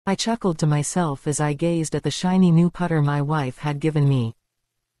I chuckled to myself as I gazed at the shiny new putter my wife had given me.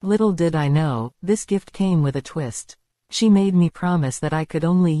 Little did I know, this gift came with a twist. She made me promise that I could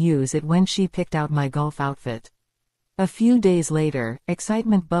only use it when she picked out my golf outfit. A few days later,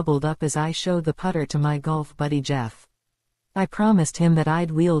 excitement bubbled up as I showed the putter to my golf buddy Jeff. I promised him that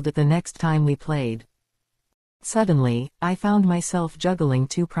I'd wield it the next time we played. Suddenly, I found myself juggling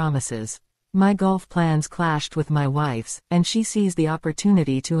two promises. My golf plans clashed with my wife's, and she seized the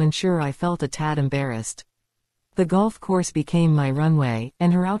opportunity to ensure I felt a tad embarrassed. The golf course became my runway,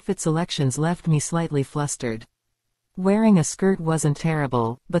 and her outfit selections left me slightly flustered. Wearing a skirt wasn't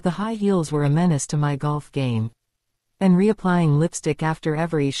terrible, but the high heels were a menace to my golf game. And reapplying lipstick after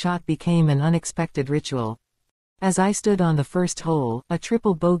every shot became an unexpected ritual. As I stood on the first hole, a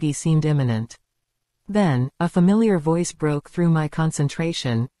triple bogey seemed imminent. Then, a familiar voice broke through my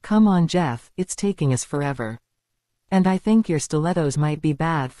concentration, "Come on Jeff, it's taking us forever. And I think your stilettos might be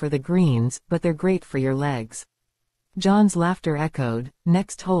bad for the greens, but they're great for your legs." John's laughter echoed,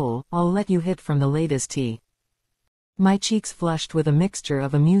 "Next hole, I'll let you hit from the latest tee." My cheeks flushed with a mixture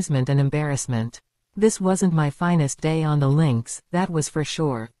of amusement and embarrassment. This wasn't my finest day on the links, that was for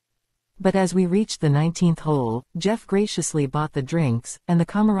sure. But as we reached the 19th hole, Jeff graciously bought the drinks, and the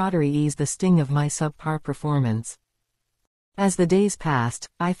camaraderie eased the sting of my subpar performance. As the days passed,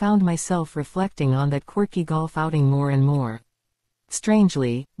 I found myself reflecting on that quirky golf outing more and more.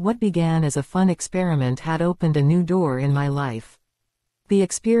 Strangely, what began as a fun experiment had opened a new door in my life. The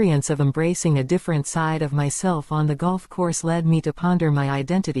experience of embracing a different side of myself on the golf course led me to ponder my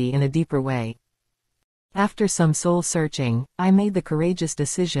identity in a deeper way. After some soul-searching, I made the courageous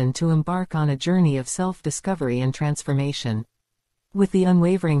decision to embark on a journey of self-discovery and transformation. With the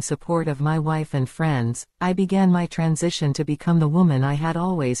unwavering support of my wife and friends, I began my transition to become the woman I had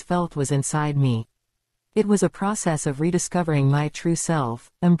always felt was inside me. It was a process of rediscovering my true self,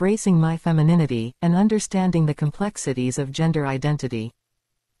 embracing my femininity, and understanding the complexities of gender identity.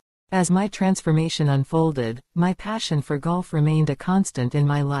 As my transformation unfolded, my passion for golf remained a constant in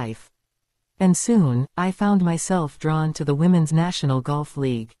my life. And soon, I found myself drawn to the Women's National Golf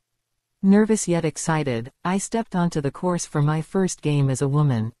League. Nervous yet excited, I stepped onto the course for my first game as a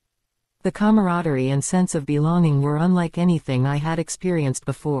woman. The camaraderie and sense of belonging were unlike anything I had experienced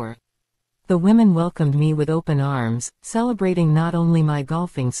before. The women welcomed me with open arms, celebrating not only my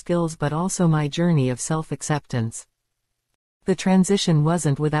golfing skills but also my journey of self-acceptance. The transition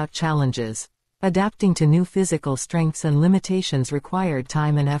wasn't without challenges. Adapting to new physical strengths and limitations required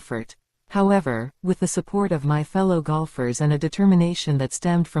time and effort. However, with the support of my fellow golfers and a determination that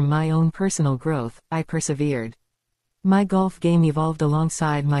stemmed from my own personal growth, I persevered. My golf game evolved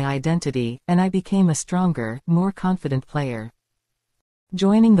alongside my identity, and I became a stronger, more confident player.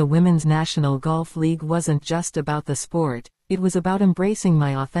 Joining the Women's National Golf League wasn't just about the sport, it was about embracing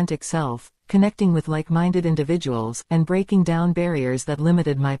my authentic self, connecting with like-minded individuals, and breaking down barriers that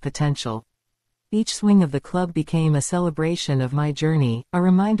limited my potential. Each swing of the club became a celebration of my journey, a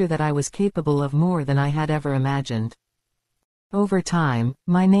reminder that I was capable of more than I had ever imagined. Over time,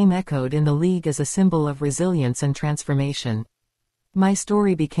 my name echoed in the league as a symbol of resilience and transformation. My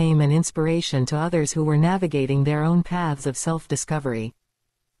story became an inspiration to others who were navigating their own paths of self-discovery.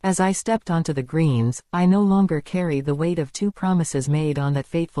 As I stepped onto the greens, I no longer carried the weight of two promises made on that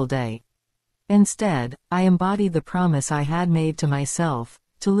fateful day. Instead, I embodied the promise I had made to myself,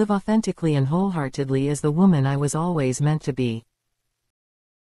 to live authentically and wholeheartedly as the woman I was always meant to be.